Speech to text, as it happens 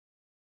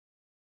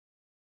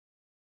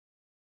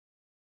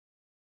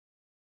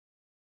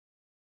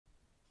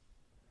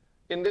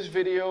In this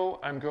video,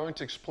 I'm going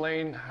to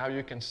explain how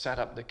you can set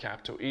up the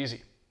Capto EZ.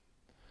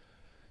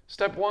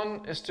 Step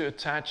 1 is to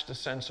attach the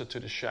sensor to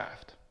the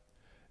shaft.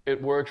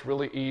 It works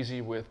really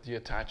easy with the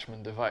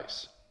attachment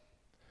device.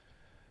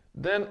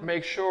 Then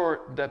make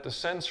sure that the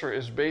sensor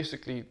is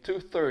basically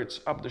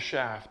 2/3 up the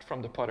shaft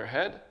from the putter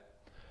head,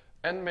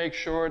 and make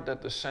sure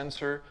that the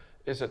sensor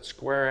is at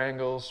square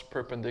angles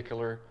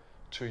perpendicular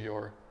to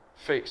your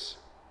face.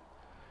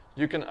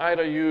 You can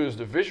either use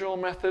the visual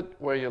method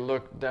where you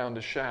look down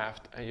the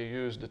shaft and you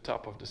use the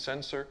top of the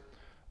sensor,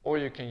 or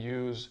you can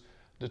use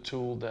the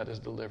tool that is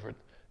delivered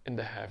in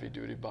the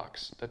heavy-duty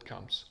box that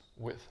comes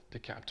with the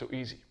Capto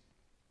EZ.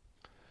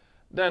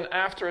 Then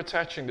after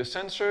attaching the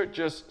sensor,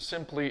 just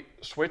simply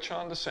switch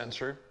on the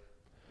sensor,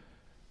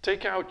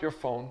 take out your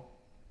phone,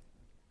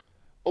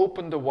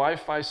 open the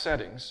Wi-Fi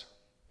settings,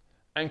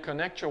 and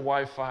connect your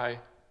Wi-Fi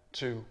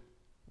to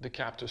the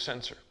Capto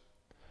sensor.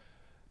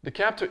 The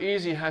Capto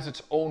EZ has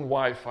its own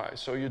Wi-Fi,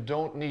 so you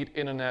don't need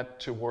internet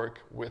to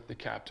work with the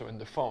Capto in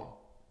the phone.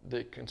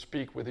 They can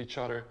speak with each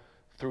other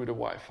through the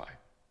Wi-Fi.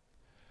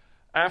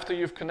 After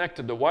you've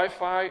connected the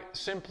Wi-Fi,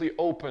 simply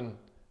open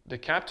the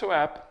Capto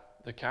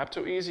app, the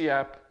Capto EZ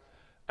app,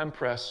 and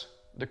press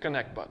the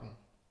connect button.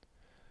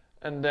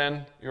 And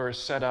then you're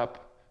set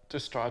up to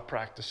start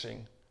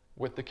practicing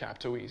with the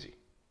Capto EZ.